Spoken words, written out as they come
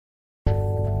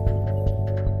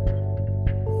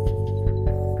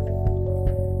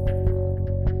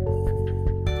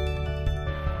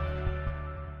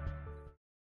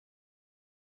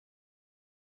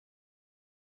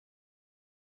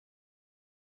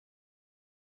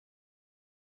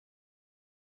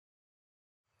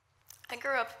I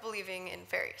grew up believing in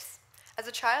fairies. As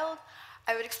a child,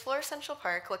 I would explore Central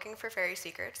Park looking for fairy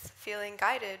secrets, feeling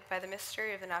guided by the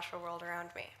mystery of the natural world around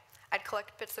me. I'd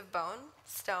collect bits of bone,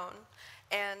 stone,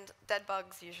 and dead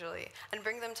bugs usually, and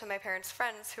bring them to my parents'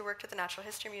 friends who worked at the Natural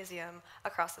History Museum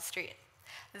across the street.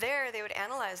 There, they would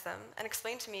analyze them and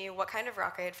explain to me what kind of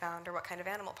rock I had found or what kind of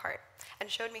animal part, and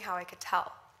showed me how I could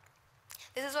tell.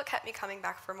 This is what kept me coming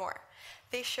back for more.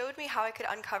 They showed me how I could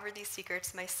uncover these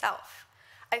secrets myself.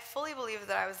 I fully believed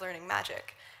that I was learning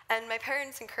magic, and my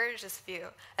parents encouraged this view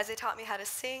as they taught me how to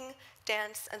sing,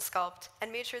 dance, and sculpt,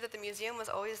 and made sure that the museum was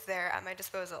always there at my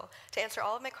disposal to answer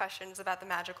all of my questions about the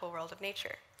magical world of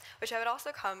nature, which I would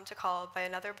also come to call by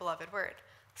another beloved word,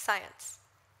 science.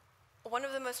 One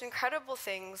of the most incredible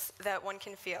things that one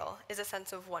can feel is a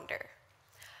sense of wonder.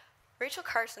 Rachel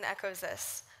Carson echoes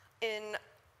this in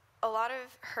a lot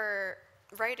of her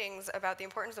writings about the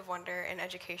importance of wonder in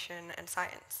education and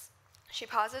science. She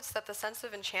posits that the sense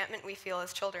of enchantment we feel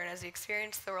as children as we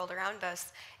experience the world around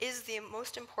us is the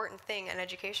most important thing in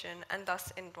education and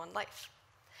thus in one life.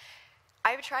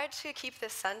 I've tried to keep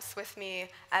this sense with me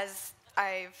as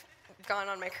I've gone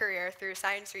on my career through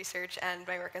science research and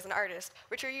my work as an artist,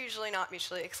 which are usually not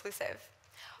mutually exclusive.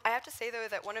 I have to say, though,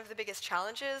 that one of the biggest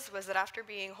challenges was that after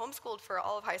being homeschooled for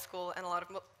all of high school and a lot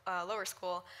of lower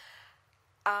school,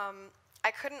 I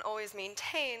couldn't always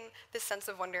maintain this sense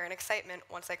of wonder and excitement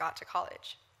once I got to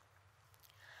college.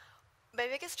 My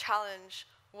biggest challenge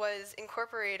was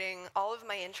incorporating all of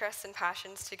my interests and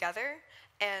passions together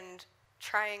and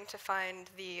trying to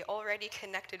find the already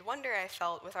connected wonder I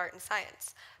felt with art and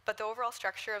science. But the overall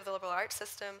structure of the liberal arts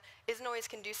system isn't always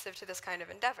conducive to this kind of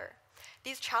endeavor.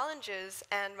 These challenges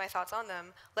and my thoughts on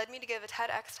them led me to give a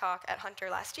TEDx talk at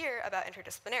Hunter last year about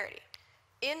interdisciplinarity.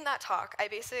 In that talk, I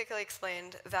basically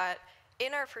explained that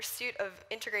in our pursuit of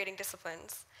integrating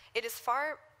disciplines, it is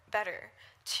far better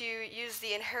to use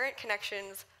the inherent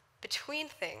connections between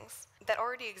things that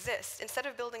already exist instead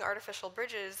of building artificial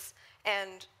bridges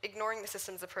and ignoring the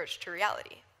system's approach to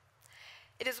reality.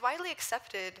 It is widely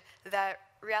accepted that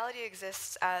reality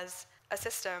exists as a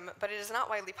system, but it is not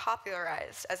widely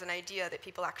popularized as an idea that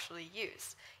people actually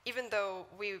use, even though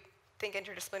we think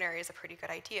interdisciplinary is a pretty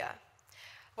good idea.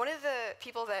 One of the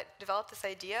people that developed this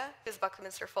idea is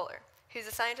Buckminster Fuller, who's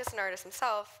a scientist and artist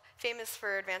himself, famous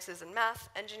for advances in math,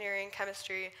 engineering,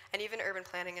 chemistry, and even urban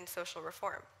planning and social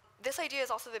reform. This idea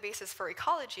is also the basis for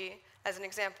ecology, as an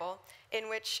example, in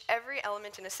which every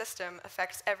element in a system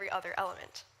affects every other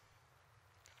element.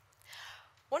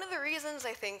 One of the reasons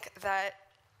I think that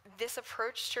this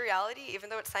approach to reality, even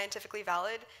though it's scientifically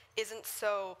valid, isn't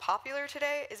so popular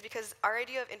today is because our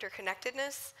idea of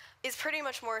interconnectedness is pretty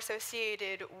much more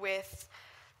associated with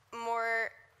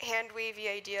more hand-wavy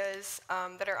ideas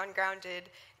that are ungrounded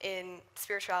in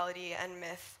spirituality and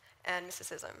myth and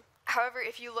mysticism. However,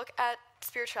 if you look at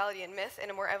spirituality and myth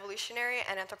in a more evolutionary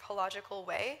and anthropological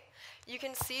way, you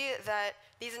can see that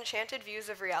these enchanted views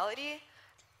of reality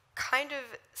kind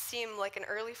of seem like an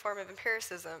early form of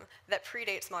empiricism that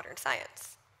predates modern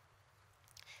science.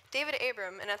 David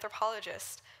Abram, an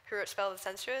anthropologist who wrote Spell of the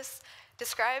Sensuous,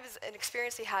 describes an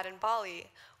experience he had in Bali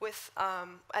with,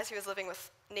 as he was living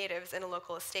with natives in a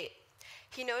local estate.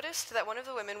 He noticed that one of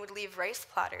the women would leave rice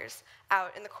platters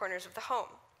out in the corners of the home.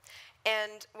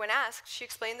 And when asked, she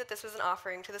explained that this was an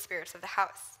offering to the spirits of the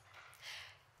house.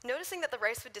 Noticing that the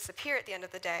rice would disappear at the end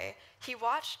of the day, he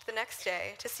watched the next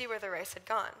day to see where the rice had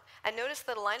gone, and noticed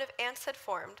that a line of ants had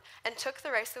formed and took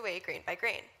the rice away grain by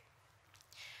grain.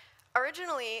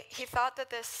 Originally, he thought that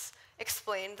this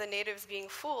explained the natives being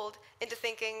fooled into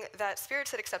thinking that spirits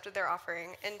had accepted their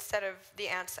offering instead of the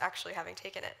ants actually having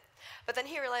taken it. But then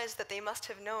he realized that they must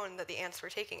have known that the ants were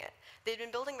taking it. They'd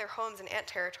been building their homes in ant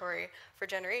territory for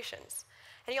generations.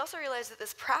 And he also realized that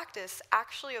this practice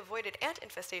actually avoided ant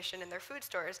infestation in their food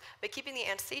stores by keeping the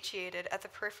ants satiated at the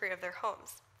periphery of their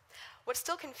homes. What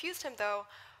still confused him, though,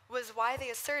 was why they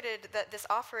asserted that this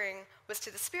offering was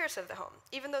to the spirits of the home,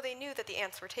 even though they knew that the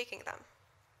ants were taking them.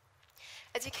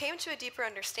 As he came to a deeper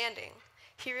understanding,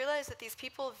 he realized that these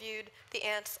people viewed the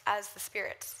ants as the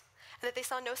spirits, and that they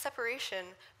saw no separation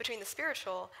between the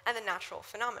spiritual and the natural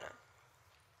phenomena.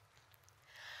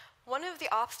 One of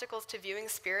the obstacles to viewing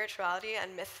spirituality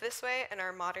and myth this way in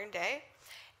our modern day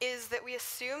is that we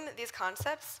assume these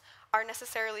concepts are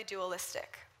necessarily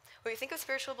dualistic. When we think of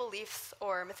spiritual beliefs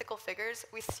or mythical figures,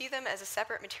 we see them as a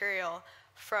separate material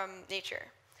from nature,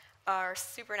 or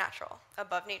supernatural,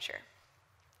 above nature.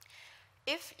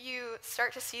 If you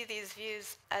start to see these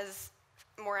views as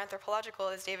more anthropological,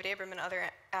 as David Abram and other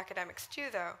academics do,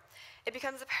 though, it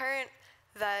becomes apparent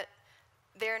that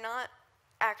they're not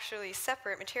actually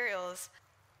separate materials,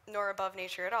 nor above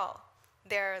nature at all.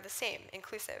 They're the same,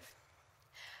 inclusive.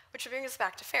 Which brings us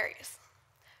back to fairies.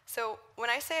 So when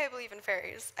I say I believe in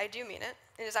fairies, I do mean it.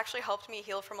 It has actually helped me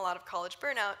heal from a lot of college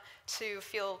burnout to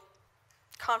feel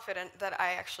confident that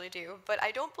I actually do. But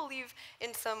I don't believe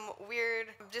in some weird,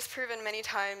 disproven many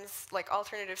times, like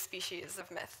alternative species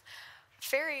of myth.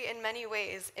 Fairy, in many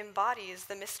ways, embodies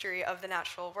the mystery of the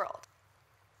natural world.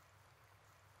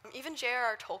 Even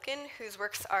J.R.R. Tolkien, whose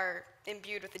works are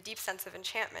imbued with a deep sense of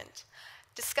enchantment,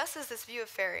 discusses this view of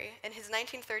fairy in his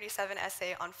 1937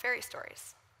 essay on fairy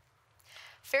stories.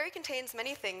 Fairy contains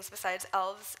many things besides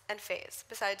elves and fays,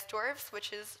 besides dwarves,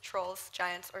 witches, trolls,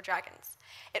 giants, or dragons.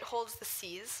 It holds the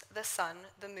seas, the sun,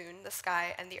 the moon, the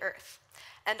sky, and the earth,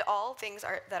 and all things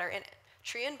that are in it,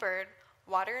 tree and bird,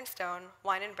 water and stone,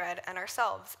 wine and bread, and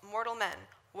ourselves, mortal men,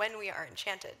 when we are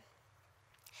enchanted.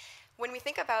 When we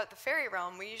think about the fairy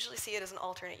realm, we usually see it as an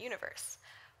alternate universe.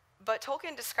 But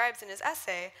Tolkien describes in his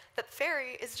essay that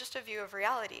fairy is just a view of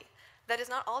reality that is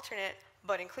not alternate,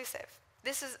 but inclusive.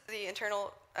 This is the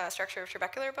internal structure of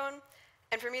trabecular bone,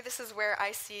 and for me, this is where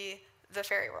I see the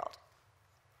fairy world,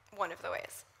 one of the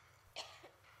ways.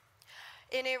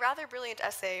 In a rather brilliant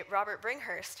essay, Robert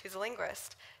Bringhurst, who's a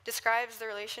linguist, describes the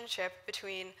relationship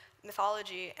between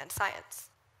mythology and science.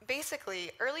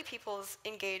 Basically, early peoples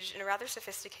engaged in a rather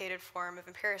sophisticated form of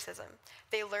empiricism.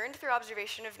 They learned through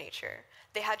observation of nature.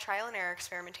 They had trial and error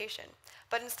experimentation.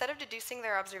 But instead of deducing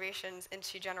their observations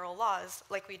into general laws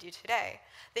like we do today,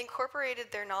 they incorporated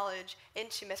their knowledge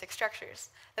into mythic structures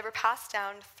that were passed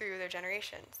down through their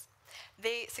generations.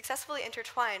 They successfully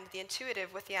intertwined the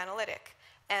intuitive with the analytic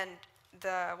and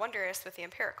the wondrous with the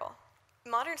empirical.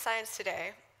 Modern science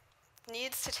today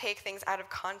needs to take things out of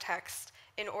context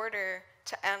in order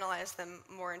to analyze them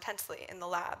more intensely in the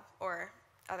lab or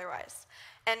otherwise.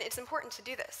 And it's important to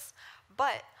do this.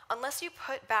 But unless you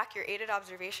put back your aided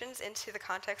observations into the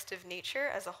context of nature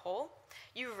as a whole,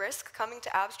 you risk coming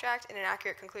to abstract and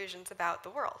inaccurate conclusions about the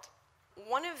world.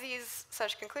 One of these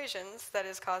such conclusions that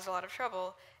has caused a lot of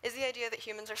trouble is the idea that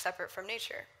humans are separate from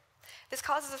nature. This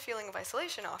causes a feeling of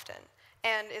isolation often,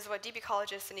 and is what deep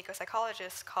ecologists and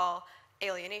ecopsychologists call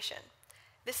alienation.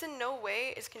 This in no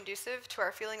way is conducive to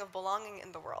our feeling of belonging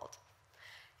in the world,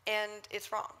 and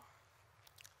it's wrong.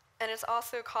 And it's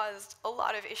also caused a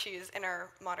lot of issues in our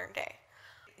modern day.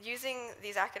 Using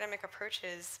these academic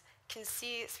approaches can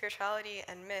see spirituality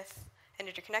and myth and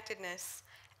interconnectedness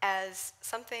as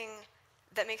something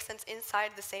that makes sense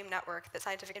inside the same network that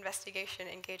scientific investigation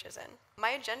engages in.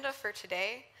 My agenda for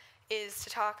today is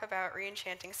to talk about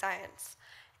re-enchanting science,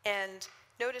 and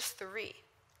notice the re.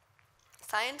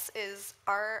 Science is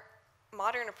our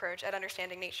modern approach at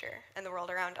understanding nature and the world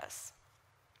around us.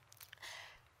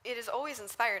 It has always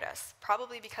inspired us,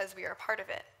 probably because we are a part of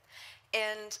it.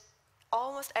 And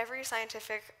almost every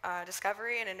scientific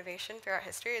discovery and innovation throughout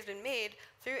history has been made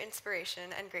through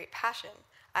inspiration and great passion,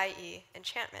 i.e.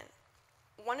 enchantment.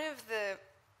 One of the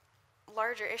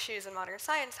larger issues in modern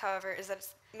science, however, is that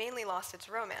it's mainly lost its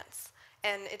romance,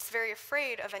 and it's very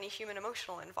afraid of any human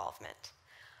emotional involvement.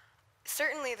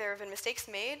 Certainly, there have been mistakes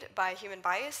made by human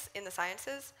bias in the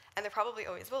sciences, and there probably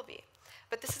always will be.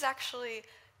 But this has actually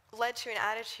led to an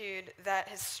attitude that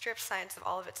has stripped science of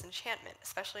all of its enchantment,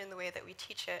 especially in the way that we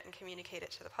teach it and communicate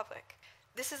it to the public.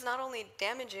 This is not only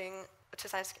damaging to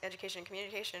science education and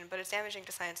communication, but it's damaging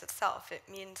to science itself. It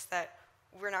means that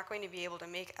we're not going to be able to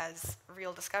make as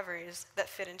real discoveries that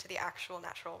fit into the actual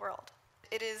natural world.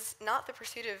 It is not the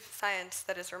pursuit of science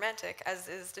that is romantic, as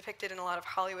is depicted in a lot of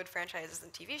Hollywood franchises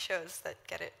and TV shows that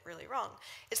get it really wrong.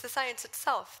 It's the science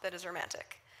itself that is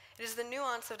romantic. It is the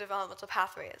nuance of developmental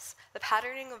pathways, the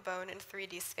patterning of bone in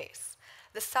 3D space,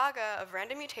 the saga of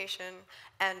random mutation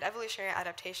and evolutionary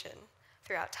adaptation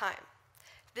throughout time.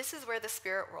 This is where the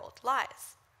spirit world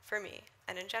lies, for me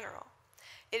and in general.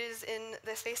 It is in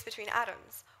the space between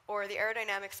atoms, or the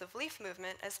aerodynamics of leaf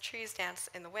movement as trees dance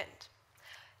in the wind.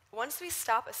 Once we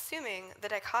stop assuming the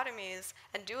dichotomies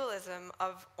and dualism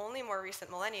of only more recent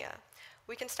millennia,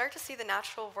 we can start to see the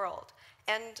natural world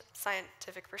and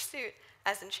scientific pursuit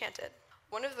as enchanted.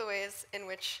 One of the ways in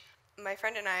which my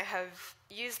friend and I have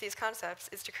used these concepts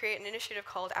is to create an initiative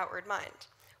called Outward Mind,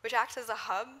 which acts as a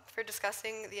hub for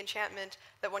discussing the enchantment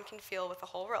that one can feel with the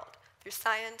whole world, through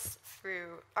science,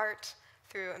 through art,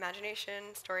 through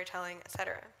imagination, storytelling,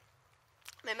 etc.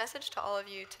 My message to all of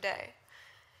you today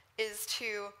is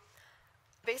to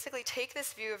basically take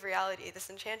this view of reality,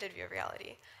 this enchanted view of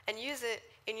reality, and use it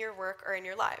in your work or in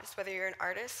your lives, whether you're an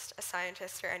artist, a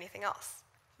scientist, or anything else.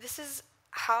 This is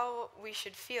how we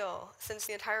should feel, since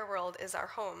the entire world is our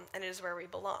home and it is where we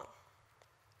belong.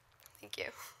 Thank you.